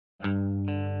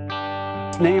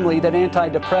namely that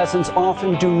antidepressants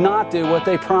often do not do what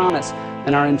they promise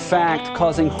and are in fact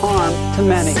causing harm to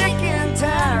many.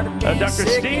 Dr.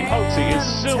 Steve Hotze is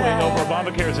suing over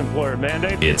Obamacare's employer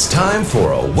mandate. It's time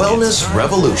for a Wellness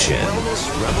Revolution.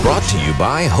 Brought to you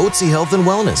by Hotze Health and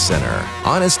Wellness Center.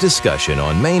 Honest discussion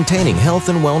on maintaining health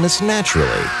and wellness naturally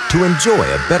to enjoy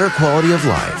a better quality of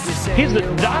life. He's the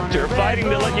doctor fighting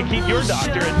to let you keep your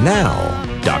doctorate. Now,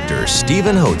 Dr.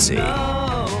 Stephen Hotze.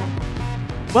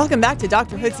 Welcome back to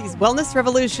Dr. Hotze's Wellness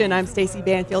Revolution. I'm Stacey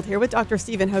Banfield here with Dr.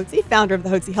 Stephen Hotze, founder of the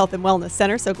Hotze Health and Wellness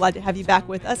Center. So glad to have you back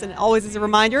with us. And always as a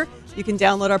reminder, you can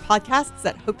download our podcasts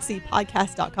at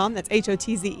hotzepodcast.com. That's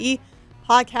Hotze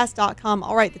podcast.com.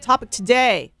 All right, the topic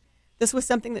today. This was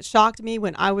something that shocked me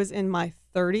when I was in my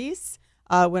 30s,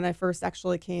 when I first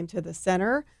actually came to the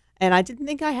center. And I didn't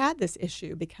think I had this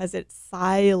issue because it's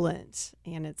silent,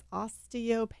 and it's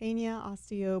osteopenia,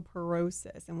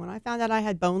 osteoporosis. And when I found out I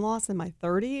had bone loss in my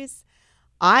 30s,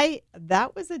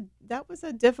 that was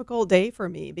a difficult day for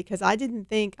me because I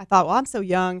thought, well, I'm so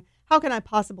young. How can I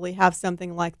possibly have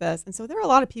something like this? And so there are a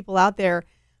lot of people out there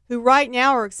who right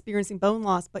now are experiencing bone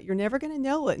loss, but you're never going to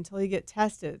know it until you get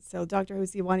tested. So Dr.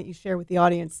 Hotze, why don't you share with the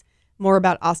audience more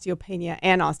about osteopenia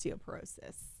and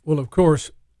osteoporosis? Well, of course,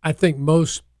 I think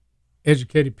most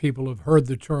educated people have heard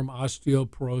the term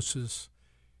osteoporosis.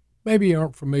 Maybe you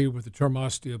aren't familiar with the term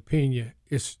osteopenia.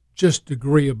 It's just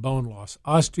degree of bone loss.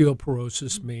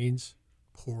 Osteoporosis means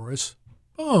porous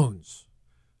bones,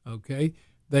 okay?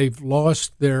 They've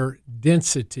lost their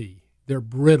density. They're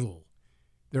brittle.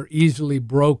 They're easily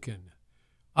broken.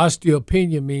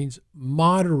 Osteopenia means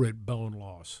moderate bone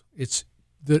loss. It's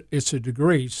a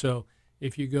degree. So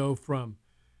if you go from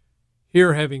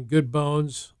here having good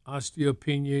bones,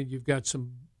 osteopenia, you've got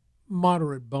some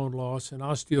moderate bone loss, and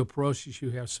osteoporosis,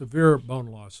 you have severe bone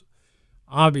loss.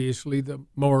 Obviously, the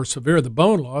more severe the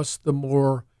bone loss, the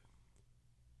more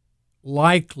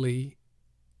likely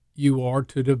you are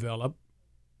to develop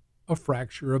a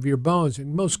fracture of your bones.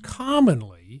 And most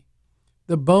commonly,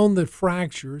 the bone that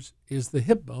fractures is the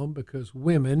hip bone because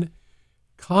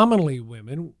commonly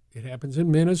women, it happens in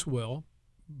men as well,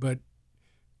 but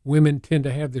women tend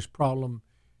to have this problem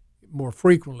more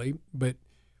frequently, but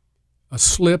a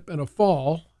slip and a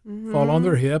fall on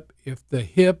their hip. If the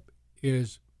hip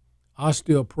is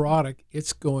osteoporotic,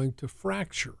 it's going to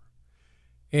fracture.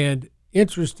 And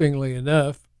interestingly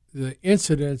enough, the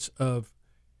incidence of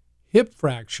hip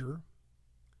fracture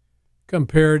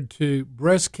compared to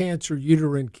breast cancer,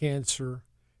 uterine cancer,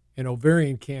 and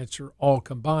ovarian cancer all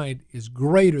combined is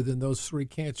greater than those three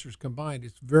cancers combined.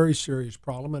 It's a very serious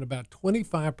problem, and about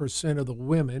 25% of the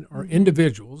women are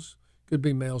individuals, could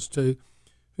be males too,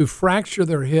 who fracture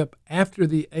their hip after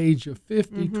the age of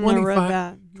 50.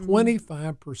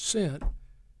 25%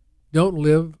 don't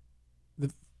live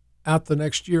out the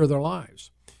next year of their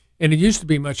lives. And it used to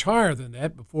be much higher than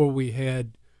that before we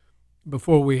could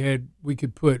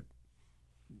put,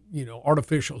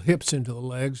 artificial hips into the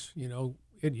legs.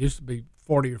 It used to be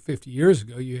 40 or 50 years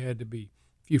ago, if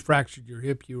you fractured your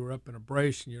hip, you were up in a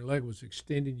brace and your leg was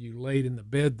extended, you laid in the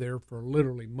bed there for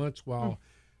literally months while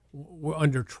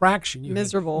under traction. You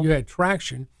had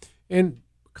traction, and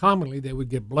commonly they would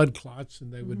get blood clots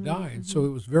and they would die. And so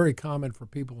it was very common for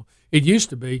people. It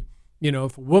used to be,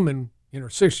 if a woman in her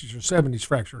 60s or 70s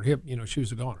fractured her hip, she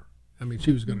was a goner. I mean,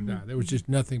 she was going to die. There was just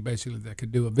nothing basically that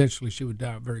could do. Eventually she would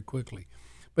die very quickly.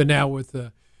 But now with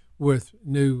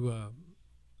new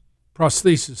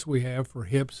prosthesis we have for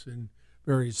hips and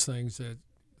various things,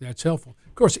 that's helpful.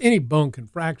 Of course, any bone can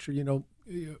fracture. A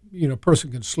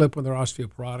person can slip when they're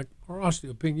osteoporotic or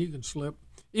osteopenia. You can slip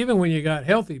even when you got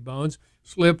healthy bones.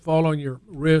 Slip, fall on your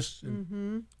wrists,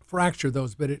 and fracture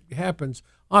those. But it happens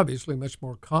obviously much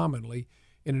more commonly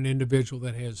in an individual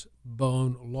that has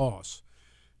bone loss.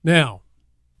 Now,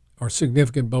 or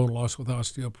significant bone loss with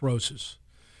osteoporosis.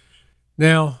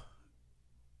 Now,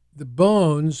 the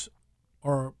bones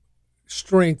are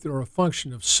strength or a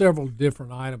function of several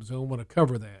different items, and I want to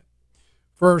cover that.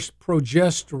 First,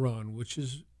 progesterone, which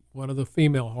is one of the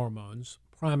female hormones,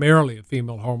 primarily a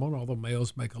female hormone, although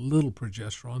males make a little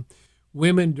progesterone.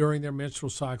 Women during their menstrual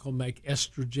cycle make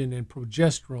estrogen and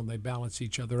progesterone. They balance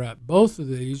each other out. Both of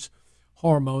these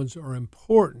hormones are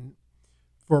important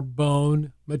for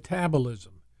bone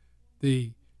metabolism,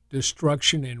 the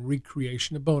destruction and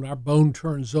recreation of bone. Our bone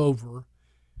turns over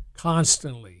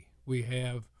constantly. We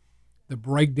have the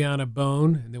breakdown of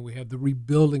bone, and then we have the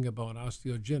rebuilding of bone,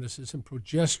 osteogenesis, and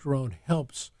progesterone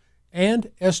helps, and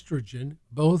estrogen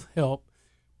both help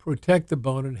protect the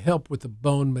bone and help with the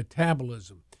bone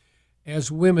metabolism. As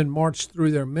women march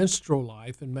through their menstrual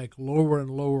life and make lower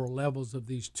and lower levels of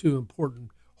these two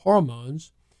important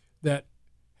hormones that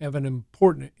have an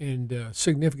important and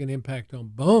significant impact on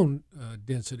bone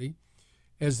density.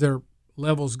 As their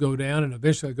levels go down and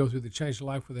eventually go through the change of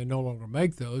life where they no longer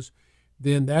make those,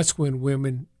 then that's when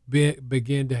women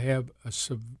begin to have a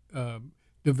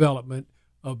development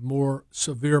of more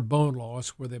severe bone loss,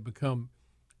 where they become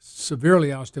severely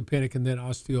osteopenic and then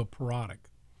osteoporotic.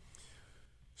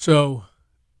 So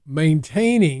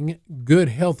maintaining good,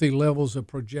 healthy levels of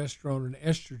progesterone and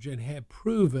estrogen have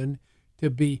proven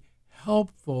to be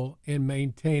helpful in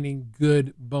maintaining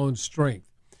good bone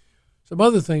strength. Some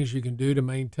other things you can do to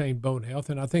maintain bone health,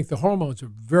 and I think the hormones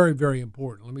are very, very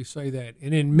important. Let me say that.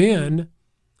 And in men,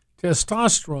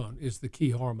 testosterone is the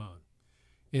key hormone.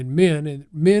 In men, and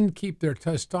men keep their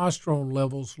testosterone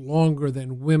levels longer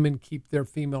than women keep their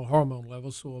female hormone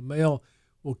levels. So a male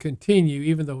will continue,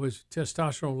 even though his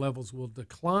testosterone levels will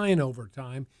decline over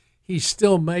time, he's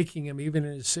still making them, even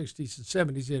in his 60s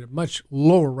and 70s, at a much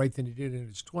lower rate than he did in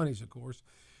his 20s, of course.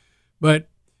 But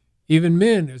even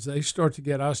men, as they start to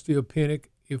get osteopenic,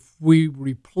 if we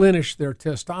replenish their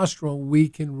testosterone, we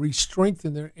can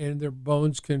re-strengthen their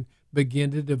bones can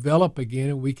begin to develop again,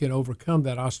 and we can overcome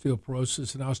that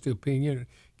osteoporosis and osteopenia and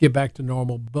get back to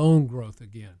normal bone growth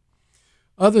again.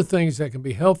 Other things that can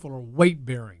be helpful are weight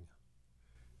bearing,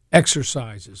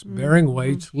 exercises, bearing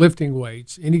weights, lifting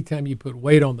weights. Anytime you put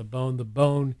weight on the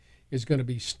bone is going to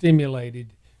be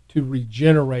stimulated to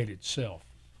regenerate itself.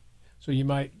 So you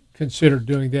might consider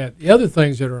doing that. The other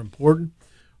things that are important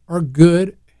are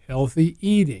good, healthy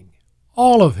eating.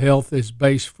 All of health is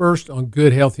based first on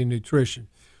good, healthy nutrition.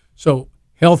 So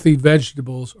healthy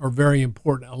vegetables are very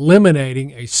important.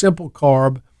 Eliminating a simple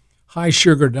carb, high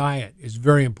sugar diet is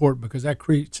very important because that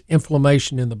creates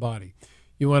inflammation in the body.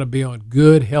 You want to be on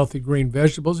good, healthy green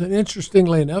vegetables. And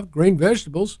interestingly enough, green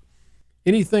vegetables,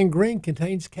 anything green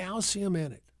contains calcium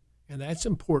in it. And that's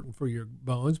important for your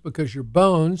bones because your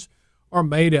bones are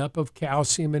made up of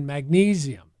calcium and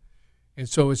magnesium. And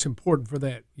so it's important for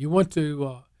that. You want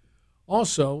to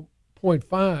also, point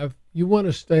 5, you want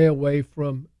to stay away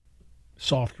from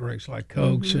soft drinks like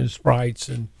Cokes and Sprites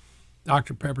and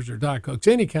Dr. Peppers or Diet Cokes,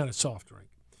 any kind of soft drink,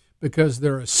 because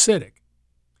they're acidic,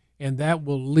 and that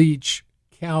will leach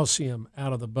calcium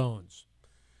out of the bones.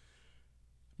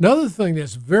 Another thing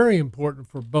that's very important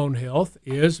for bone health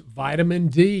is vitamin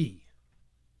D.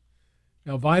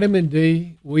 Now, vitamin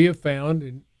D, we have found,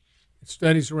 and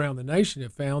studies around the nation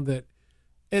have found that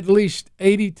at least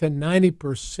 80 to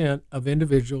 90% of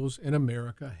individuals in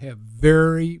America have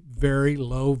very, very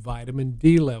low vitamin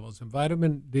D levels. And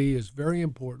vitamin D is very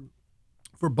important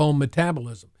for bone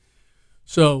metabolism.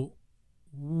 So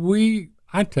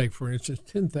I take, for instance,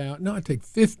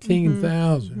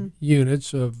 15,000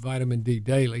 units of vitamin D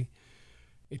daily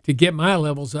to get my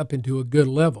levels up into a good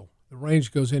level. The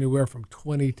range goes anywhere from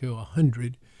 20 to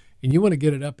 100, and you want to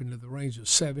get it up into the range of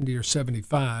 70 or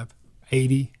 75,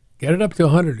 80. Get it up to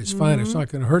 100. It's fine. It's not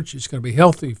going to hurt you. It's going to be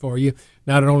healthy for you,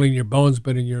 not only in your bones,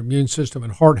 but in your immune system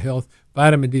and heart health.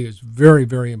 Vitamin D is very,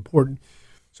 very important.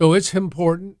 So it's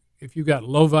important if you've got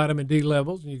low vitamin D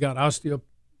levels and you've got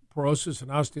osteoporosis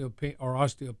and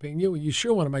osteopenia, well, you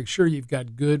sure want to make sure you've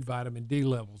got good vitamin D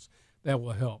levels. That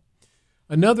will help.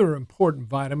 Another important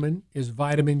vitamin is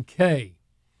vitamin K.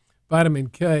 Vitamin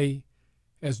K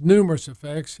has numerous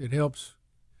effects. It helps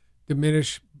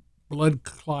diminish blood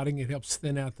clotting. It helps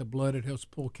thin out the blood. It helps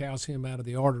pull calcium out of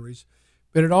the arteries.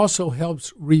 But it also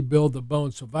helps rebuild the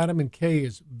bones. So vitamin K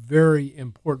is very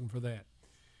important for that.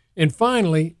 And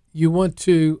finally, you want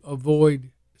to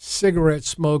avoid cigarette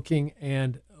smoking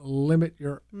and limit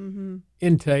your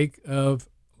intake of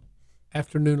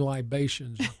afternoon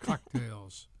libations or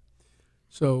cocktails.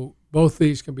 So both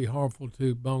these can be harmful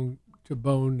to bone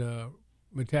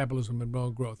metabolism and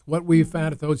bone growth. What we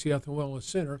found at the Hotze Health and Wellness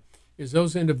Center is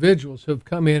those individuals who have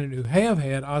come in and who have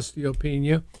had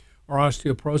osteopenia or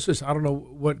osteoporosis. I don't know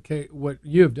what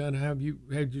you have done. Have you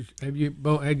had your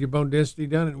bone density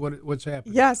done, and what's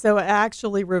happened? Yeah, so it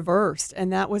actually reversed,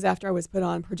 and that was after I was put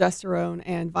on progesterone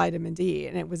and vitamin D,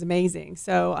 and it was amazing.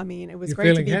 So I mean, it was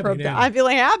great to be probed. I'm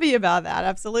feeling happy about that.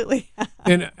 Absolutely.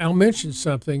 And I'll mention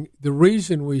something. The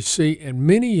reason we see in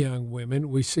many young women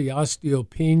we see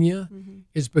osteopenia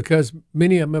is because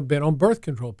many of them have been on birth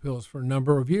control pills for a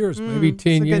number of years, maybe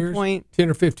 10 years, 10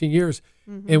 or 15 years.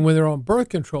 And when they're on birth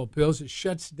control pills, it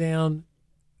shuts down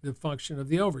the function of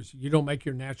the ovaries. You don't make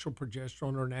your natural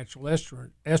progesterone or natural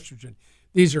estrogen.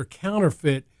 These are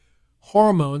counterfeit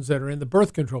hormones that are in the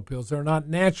birth control pills. They're not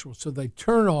natural, so they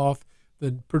turn off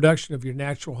the production of your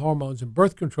natural hormones. And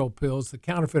birth control pills, the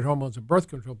counterfeit hormones of birth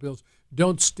control pills,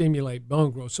 don't stimulate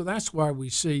bone growth. So that's why we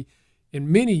see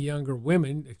in many younger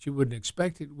women that you wouldn't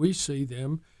expect it, we see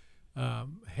them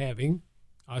having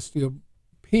osteopenia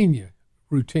osteopenia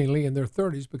routinely in their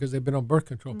 30s because they've been on birth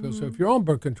control pills. So if you're on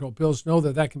birth control pills, know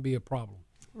that can be a problem.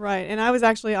 Right. And I was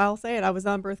actually, I'll say it, I was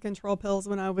on birth control pills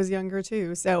when I was younger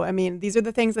too. So, I mean, these are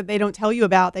the things that they don't tell you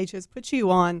about. They just put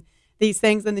you on these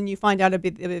things and then you find out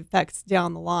the effects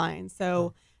down the line.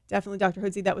 So definitely, Dr.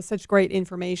 Hotze, that was such great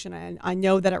information. And I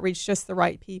know that it reached just the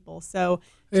right people. So,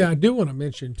 yeah, I do want to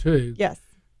mention too. Yes.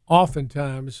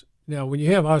 Oftentimes, now when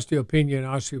you have osteopenia and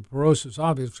osteoporosis,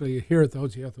 obviously here at the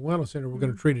Hotze Health and Wellness Center, we're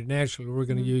going to treat it naturally. We're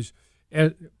going to use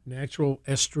natural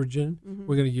estrogen.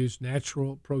 We're going to use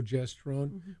natural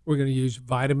progesterone. We're going to use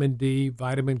vitamin D,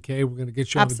 vitamin K. We're going to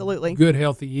get you on a good,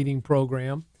 healthy eating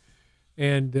program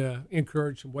and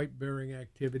encourage some weight-bearing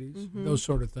activities, those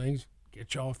sort of things.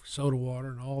 Get you off soda water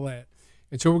and all that.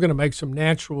 And so we're going to make some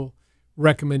natural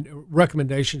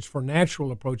recommendations for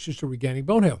natural approaches to regaining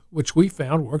bone health, which we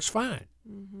found works fine.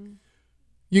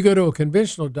 You go to a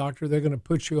conventional doctor, they're going to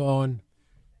put you on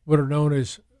what are known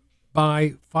as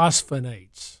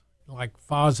biphosphonates, like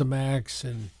Fosamax,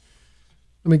 and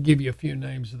let me give you a few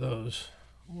names of those.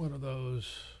 What are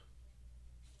those?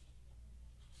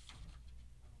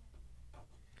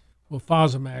 Well,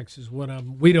 Fosamax is what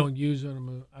we don't use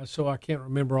them, so I can't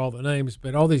remember all the names,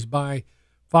 but all these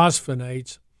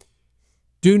biphosphonates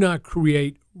do not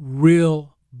create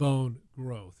real bone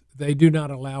growth. They do not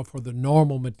allow for the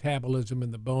normal metabolism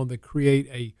in the bone. They create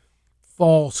a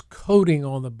false coating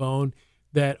on the bone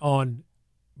that on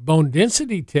bone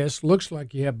density tests looks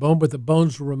like you have bone, but the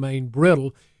bones remain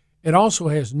brittle. It also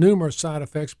has numerous side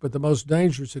effects, but the most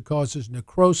dangerous, it causes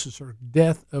necrosis or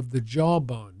death of the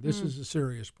jawbone. This is a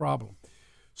serious problem.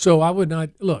 So I would not,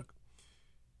 look,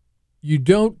 you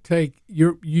don't have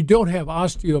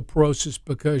osteoporosis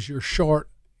because you're short,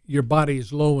 your body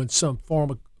is low in some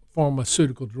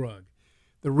pharmaceutical drug.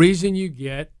 The reason you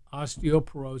get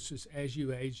osteoporosis as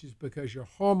you age is because your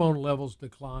hormone levels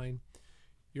decline,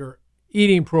 your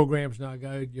eating program's not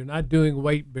good, you're not doing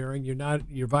weight bearing,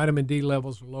 your vitamin D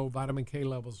levels are low, vitamin K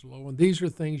levels are low, and these are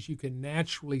things you can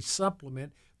naturally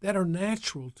supplement that are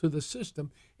natural to the system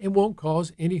and won't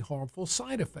cause any harmful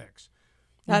side effects.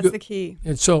 That's the key.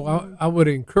 And so I would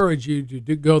encourage you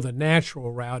to go the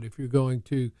natural route if you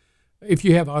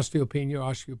have osteopenia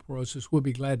or osteoporosis. We'll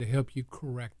be glad to help you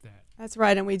correct that. That's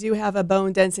right, and we do have a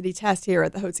bone density test here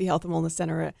at the Hotze Health and Wellness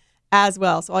Center as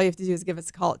well. So all you have to do is give us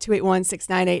a call at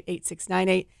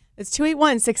 281-698-8698. It's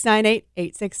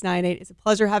 281-698-8698. It's a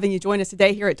pleasure having you join us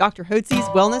today here at Dr. Hotze's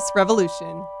Wellness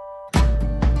Revolution.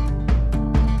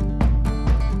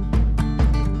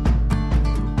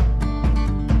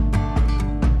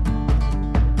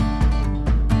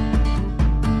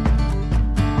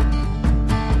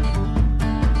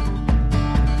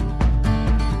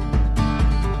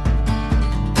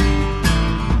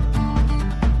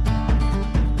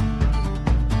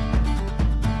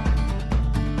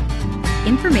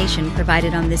 Information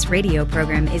provided on this radio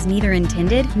program is neither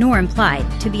intended nor implied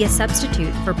to be a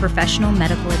substitute for professional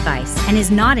medical advice and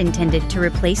is not intended to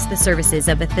replace the services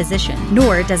of a physician,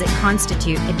 nor does it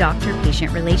constitute a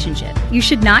doctor-patient relationship. You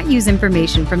should not use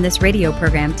information from this radio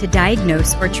program to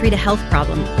diagnose or treat a health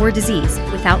problem or disease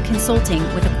without consulting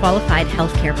with a qualified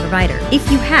healthcare provider. If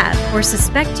you have or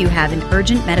suspect you have an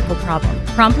urgent medical problem,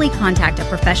 promptly contact a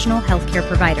professional healthcare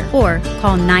provider or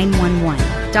call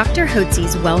 911. Dr.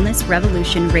 Hotze's Wellness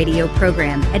Revolution radio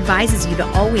program advises you to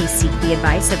always seek the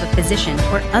advice of a physician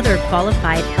or other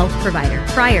qualified health provider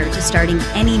prior to starting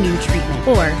any new treatment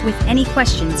or with any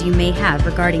questions you may have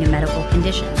regarding a medical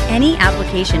condition. Any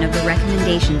application of the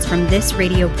recommendations from this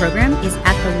radio program is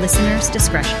at the listener's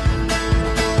discretion.